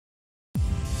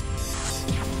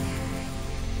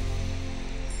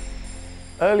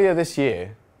Earlier this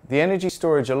year, the Energy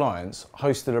Storage Alliance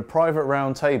hosted a private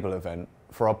roundtable event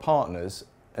for our partners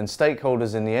and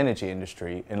stakeholders in the energy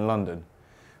industry in London,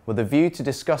 with a view to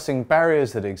discussing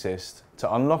barriers that exist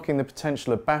to unlocking the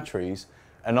potential of batteries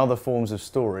and other forms of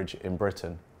storage in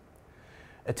Britain.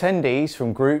 Attendees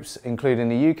from groups including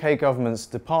the UK Government's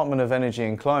Department of Energy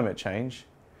and Climate Change,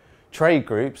 trade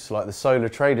groups like the Solar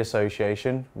Trade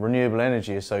Association, Renewable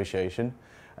Energy Association,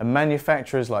 and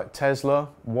manufacturers like Tesla,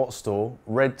 Wattstore,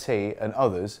 Red Tea and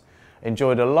others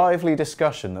enjoyed a lively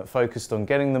discussion that focused on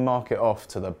getting the market off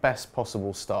to the best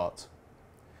possible start.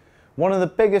 One of the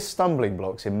biggest stumbling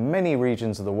blocks in many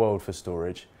regions of the world for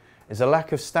storage is a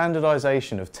lack of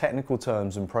standardisation of technical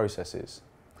terms and processes.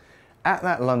 At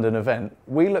that London event,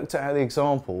 we looked at the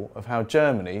example of how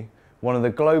Germany, one of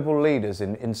the global leaders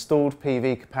in installed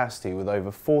PV capacity with over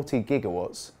 40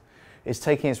 gigawatts, is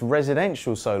taking its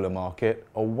residential solar market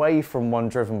away from one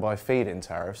driven by feed-in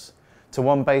tariffs to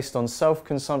one based on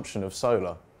self-consumption of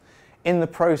solar, in the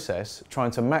process trying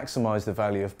to maximise the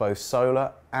value of both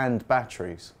solar and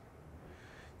batteries.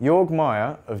 Jorg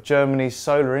Mayer of Germany's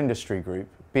solar industry group,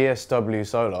 BSW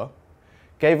Solar,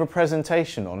 gave a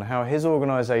presentation on how his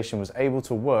organisation was able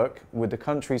to work with the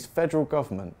country's federal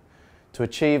government to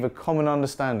achieve a common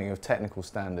understanding of technical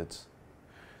standards.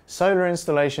 Solar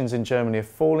installations in Germany are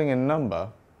falling in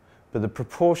number, but the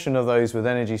proportion of those with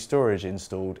energy storage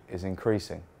installed is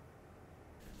increasing.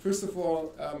 First of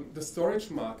all, the storage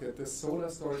market, the solar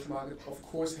storage market, of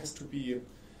course, has to be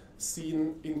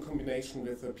seen in combination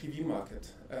with the PV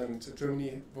market. And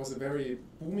Germany was a very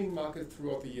booming market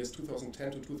throughout the years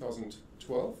 2010 to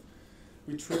 2012.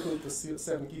 We tripled the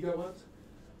 7 gigawatt.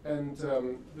 And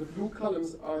the blue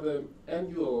columns are the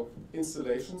annual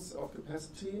installations of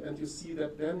capacity. And you see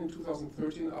that then in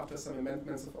 2013, after some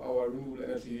amendments of our Renewable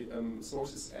Energy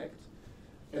Sources Act,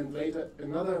 and later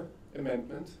another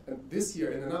amendment, and this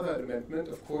year in another amendment,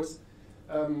 of course,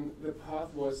 the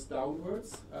path was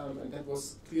downwards, and that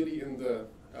was clearly in the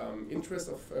interest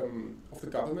of the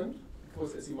government,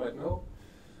 because as you might know,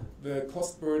 the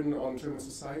cost burden on German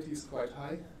society is quite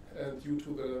high due to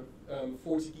the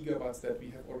 40 gigawatts that we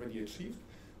have already achieved.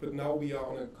 But now we are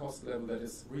on a cost level that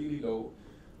is really low,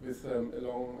 with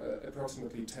along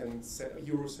approximately 10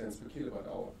 euro cents per kilowatt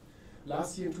hour.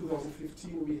 Last year in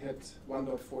 2015 we had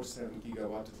 1.47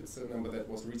 gigawatt. It's a number that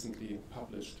was recently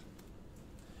published.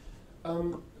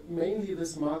 Mainly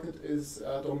this market is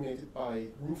dominated by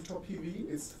rooftop PV.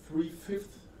 It's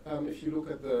 3/5 if you look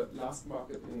at the last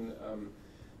market in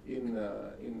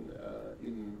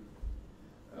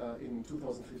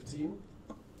 2015.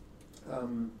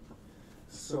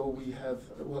 So we have,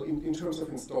 well, in terms of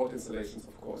installed installations,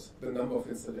 of course, the number of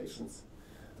installations.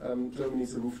 Germany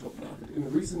is a rooftop market.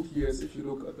 In recent years, if you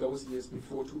look at those years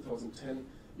before 2010,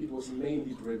 it was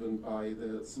mainly driven by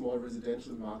the small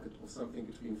residential market of something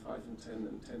between 5 and 10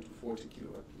 and 10 to 40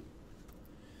 kilowatt peak.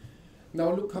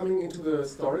 Now coming into the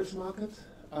storage market,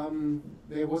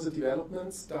 there was a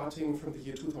development starting from the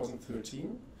year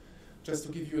 2013. Just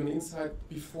to give you an insight,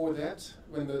 before that,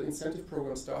 when the incentive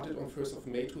program started on 1st of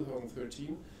May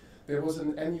 2013, there was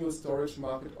an annual storage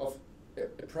market of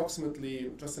approximately,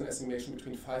 just an estimation,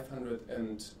 between 500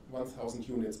 and 1,000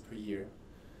 units per year.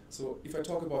 So if I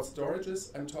talk about storages,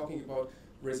 I'm talking about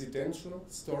residential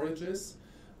storages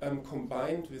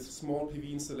combined with small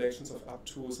PV installations of up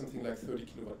to something like 30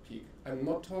 kilowatt peak. I'm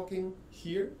not talking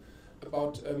here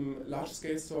about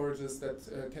large-scale storages that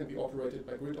can be operated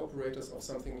by grid operators of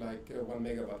something like 1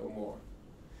 megawatt or more.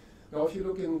 Now if you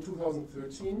look in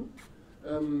 2013,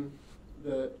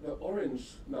 the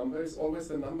orange number is always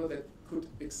the number that could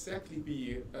exactly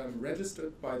be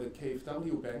registered by the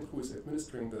KfW bank, who is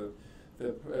administering the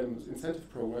incentive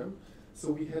program.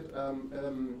 So we had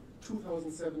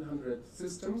 2,700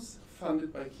 systems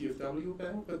funded by KfW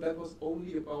bank, but that was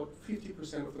only about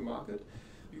 50% of the market,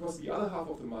 because the other half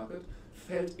of the market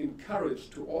felt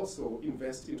encouraged to also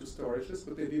invest into storages,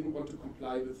 but they didn't want to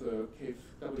comply with the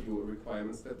KfW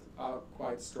requirements that are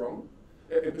quite strong,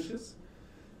 ambitious,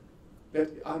 that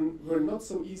were not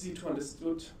so easy to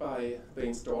understood by the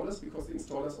installers, because the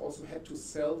installers also had to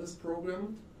sell this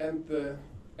program, and the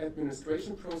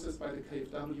administration process by the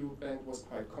KfW bank was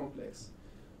quite complex.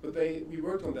 But we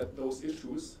worked on those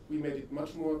issues. We made it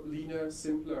much more leaner,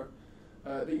 simpler.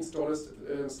 The installers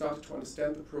started to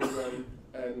understand the program,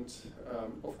 and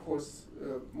of course,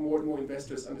 more and more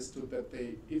investors understood that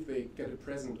if they get a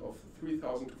present of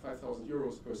 3,000 to 5,000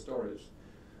 euros per storage,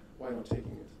 why not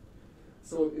taking it?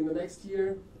 So in the next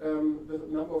year, the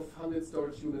number of funded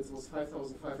storage units was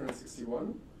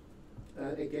 5,561.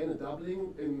 Again, a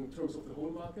doubling in terms of the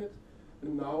whole market.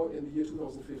 now in the year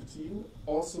 2015,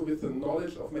 also with the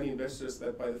knowledge of many investors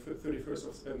that by the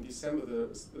 31st of December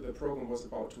the program was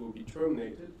about to be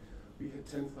terminated, we had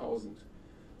 10,000.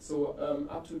 So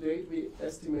up to date, we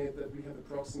estimate that we have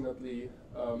approximately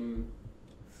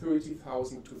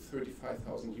 30,000 to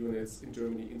 35,000 units in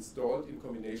Germany installed in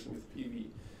combination with PV.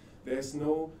 There's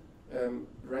no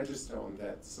register on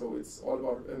that, so it's all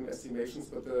about estimations,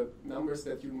 but the numbers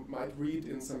that you might read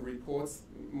in some reports,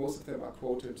 most of them are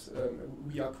quoted,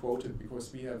 we are quoted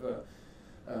because we have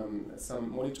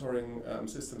some monitoring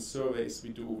system surveys we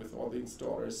do with all the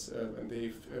installers, and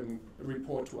they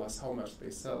report to us how much they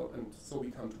sell, and so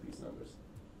we come to these numbers.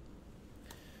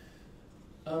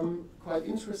 Quite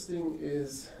interesting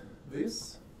is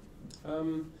this.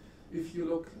 If you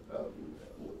look,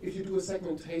 if you do a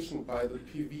segmentation by the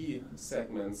PV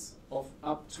segments of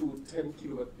up to 10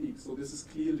 kilowatt peak, so this is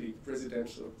clearly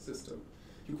residential system.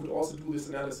 You could also do this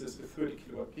analysis with 30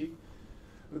 kilowatt peak,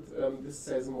 but this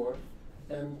says more.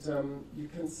 And you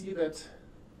can see that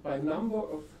by number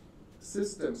of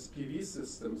systems, PV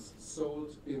systems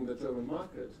sold in the German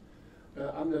market,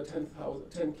 under 10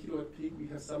 kilowatt peak, we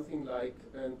have something like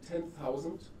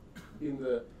 10,000 in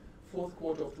the fourth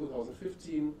quarter of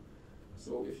 2015.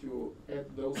 So if you add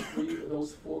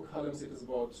those four columns, it is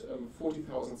about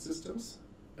 40,000 systems,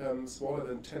 smaller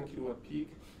than 10 kilowatt peak,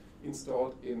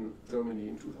 installed in Germany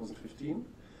in 2015.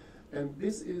 And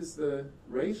this is the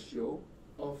ratio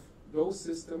of those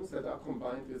systems that are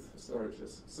combined with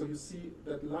storages. So you see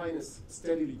that line is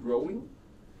steadily growing.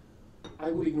 I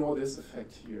would ignore this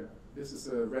effect here. This is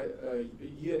a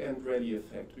year-end rally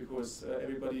effect because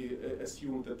everybody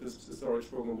assumed that this storage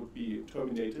program would be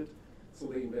terminated, so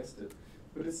they invested.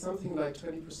 But it's something like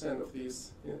 20% of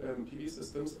these PV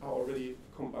systems are already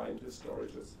combined with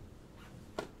storages.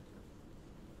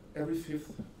 Every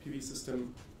fifth PV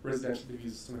system, residential PV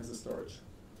system, has a storage.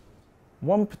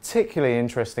 One particularly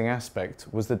interesting aspect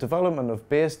was the development of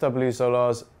BSW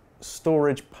Solar's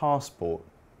storage passport.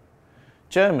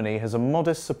 Germany has a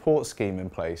modest support scheme in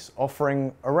place,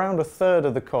 offering around a third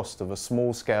of the cost of a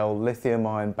small-scale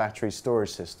lithium-ion battery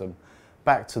storage system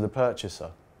back to the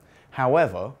purchaser.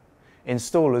 However,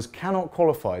 installers cannot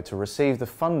qualify to receive the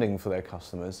funding for their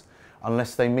customers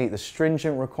unless they meet the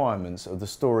stringent requirements of the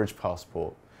storage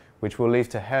passport, which we'll leave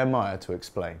to Herr Mayer to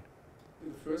explain.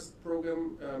 In the first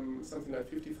program, something like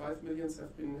 55 million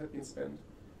have been spent,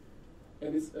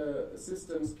 and it's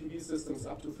systems, PV systems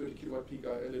up to 30 kilowatt peak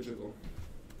are eligible.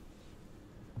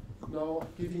 Now,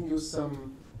 giving you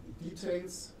some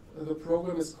details, the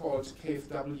program is called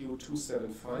KfW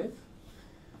 275,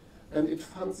 and it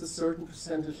funds a certain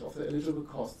percentage of the eligible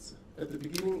costs. At the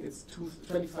beginning, it's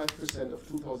 25% of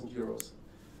 2,000 euros.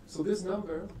 So this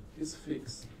number is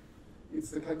fixed. It's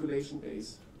the calculation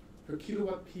base. Per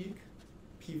kilowatt peak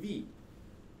PV,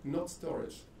 not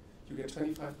storage, you get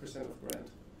 25% of grant.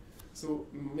 So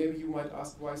maybe you might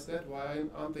ask, why is that? Why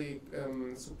aren't they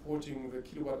supporting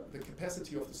the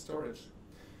capacity of the storage?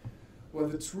 Well,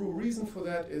 the true reason for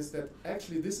that is that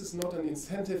actually this is not an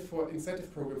incentive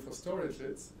program for storage.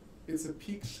 It's a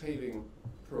peak shaving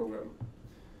program,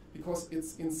 because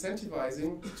it's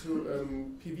incentivizing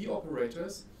to PV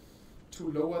operators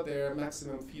to lower their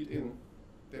maximum feed-in,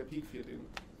 their peak feed-in.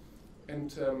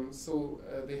 And so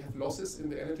they have losses in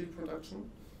the energy production,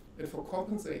 and for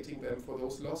compensating them for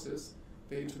those losses,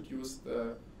 they introduced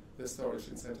the storage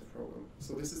incentive program.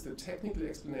 So this is the technical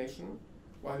explanation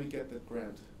why we get that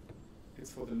grant.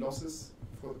 It's for the losses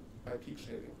by peak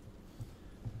shaving.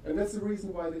 And that's the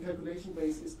reason why the calculation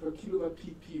base is per kilowatt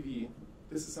peak PV.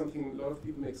 This is something a lot of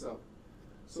people mix up.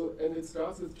 So, and it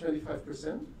starts with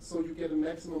 25%, so you get a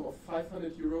maximum of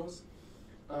 500 euros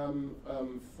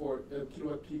for a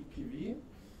kilowatt peak PV.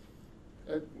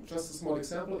 Just a small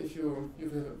example, if you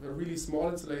have a really small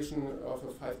installation of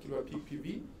a 5 kilowatt peak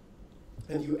PV,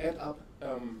 and you add up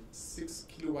 6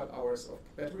 kilowatt hours of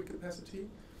battery capacity,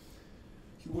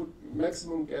 you would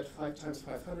maximum get 5 times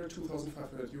 500,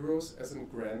 2,500 euros as a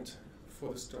grant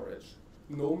for the storage.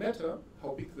 No matter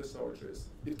how big the storage is.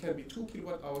 It can be 2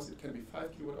 kilowatt hours, it can be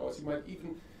 5 kilowatt hours. You might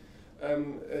even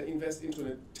invest into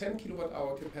a 10 kilowatt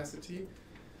hour capacity.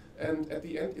 And at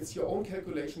the end, it's your own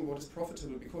calculation what is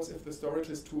profitable, because if the storage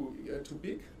is too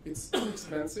big, it's too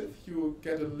expensive, you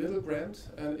get a little grant,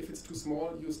 and if it's too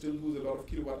small, you still lose a lot of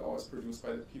kilowatt hours produced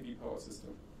by the PV power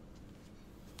system.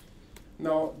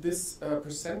 Now, this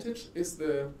percentage is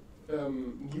the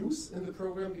news in the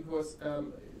program, because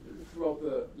throughout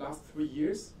the last 3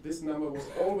 years, this number was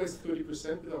always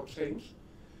 30% without change.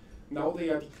 Now they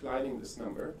are declining this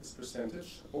number, this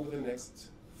percentage, over the next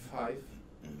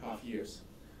 5.5 years.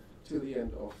 Till the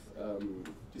end of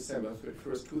December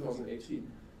 31st, 2018.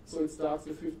 So it starts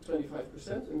with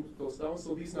 25% and goes down.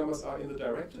 So these numbers are in the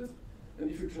directive. And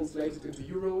if you translate it into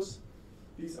euros,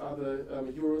 these are the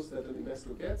euros that an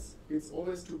investor gets. It's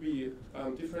always to be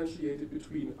differentiated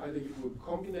between either you do a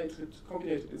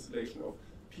combinated installation of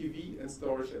PV and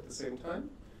storage at the same time,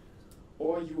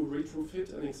 or you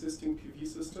retrofit an existing PV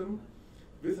system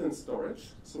within storage.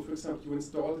 So for example, you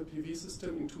install the PV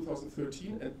system in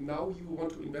 2013 and now you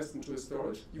want to invest into a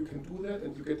storage. You can do that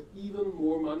and you get even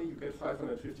more money, you get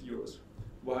 550 euros.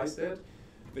 Why is that?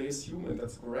 They assume, and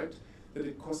that's correct, that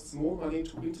it costs more money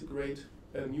to integrate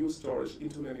a new storage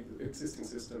into an existing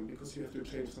system because you have to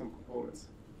change some components.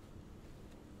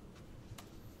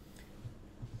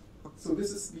 So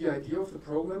this is the idea of the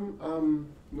program.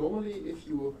 Normally, if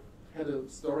you had a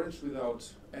storage without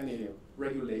any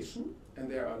regulation, and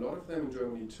there are a lot of them in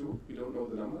Germany too, we don't know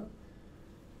the number,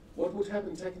 what would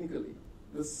happen technically?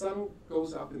 The sun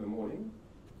goes up in the morning,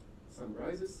 sun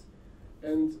rises,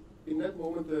 and in that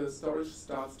moment the storage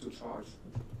starts to charge.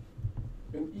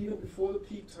 And even before the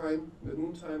peak time, the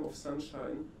noon time of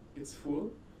sunshine, it's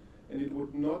full, and it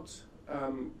would not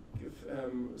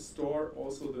store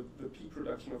also the peak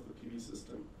production of the PV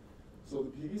system. So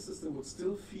the PV system would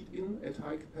still feed in at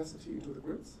high capacity into the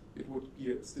grids. It would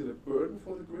be still a burden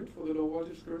for the grid, for the low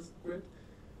voltage grid,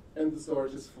 and the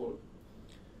storage is full.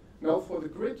 Now for the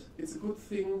grid, it's a good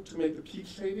thing to make the peak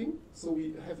shaving. So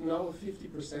we have now a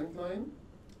 50% line,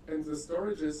 and the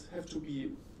storages have to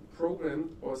be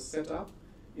programmed or set up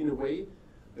in a way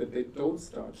that they don't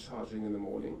start charging in the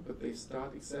morning, but they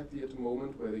start exactly at the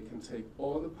moment where they can take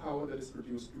all the power that is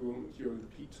produced during the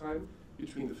peak time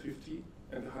between the 50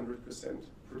 and 100%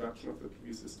 production of the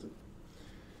PV system.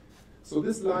 So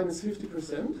this line is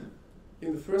 50%.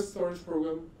 In the first storage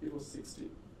program, it was 60.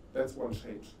 That's one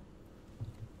change.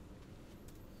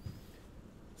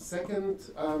 Second,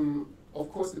 of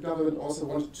course, the government also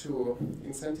wanted to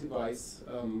incentivize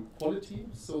quality,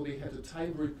 so they had a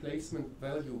time replacement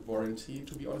value warranty.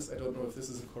 To be honest, I don't know if this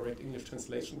is a correct English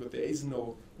translation, but there is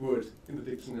no word in the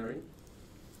dictionary.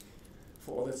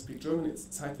 For all that speak German, it's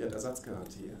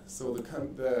Zeitwertersatzgarantie. So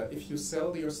if you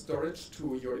sell your storage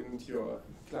to your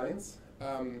clients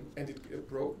and it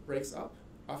breaks up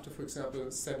after, for example,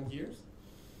 7 years,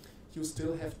 you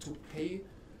still have to pay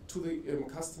to the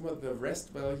customer the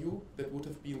rest value that would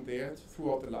have been there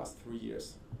throughout the last 3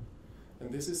 years.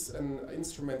 And this is an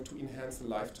instrument to enhance the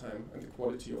lifetime and the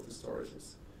quality of the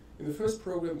storages. In the first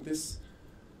program, this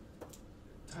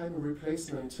time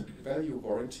replacement value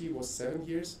warranty was 7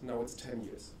 years, now it's 10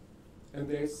 years. And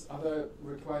there's other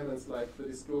requirements like the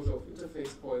disclosure of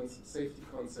interface points, safety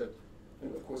concept,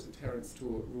 and of course adherence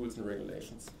to rules and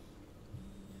regulations.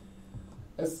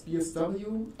 As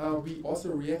BSW, we also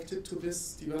reacted to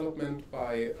this development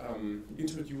by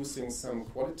introducing some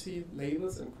quality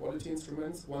labels and quality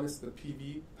instruments. One is the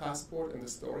PV passport and the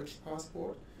storage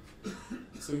passport.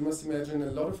 So you must imagine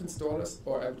a lot of installers,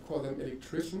 or I would call them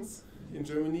electricians in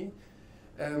Germany,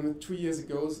 2 years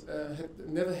ago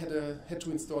never had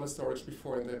to install a storage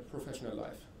before in their professional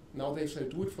life. Now they shall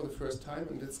do it for the first time,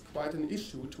 and it's quite an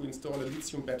issue to install a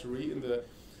lithium battery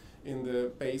in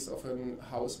the base of a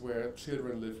house where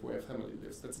children live, where a family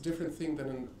lives. That's a different thing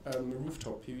than a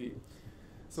rooftop PV.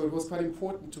 So it was quite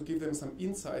important to give them some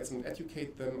insights and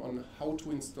educate them on how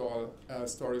to install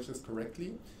storages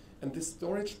correctly. And this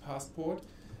storage passport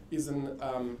is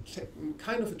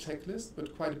kind of a checklist,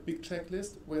 but quite a big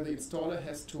checklist, where the installer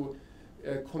has to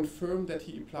confirm that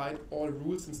he applied all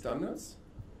rules and standards.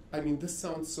 I mean, this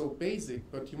sounds so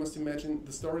basic, but you must imagine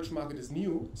the storage market is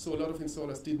new, so a lot of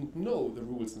installers didn't know the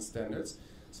rules and standards.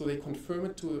 So they confirm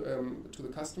it to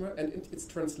the customer, and it's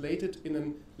translated in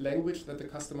a language that the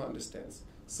customer understands.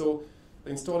 So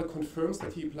the installer confirms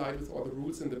that he applied with all the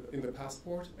rules in the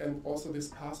passport, and also this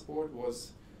passport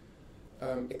was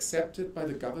accepted by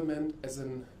the government as a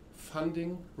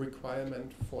funding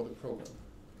requirement for the program.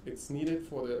 It's needed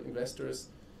for the investors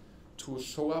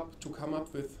to come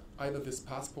up with either this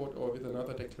passport or with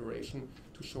another declaration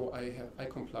to show I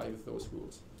comply with those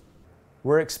rules.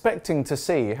 We're expecting to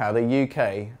see how the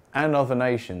UK and other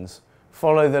nations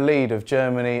follow the lead of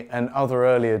Germany and other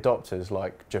early adopters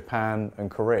like Japan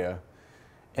and Korea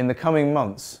in the coming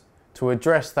months to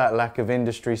address that lack of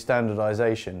industry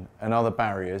standardisation and other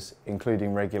barriers,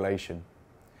 including regulation.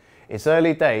 It's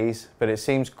early days, but it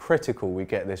seems critical we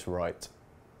get this right.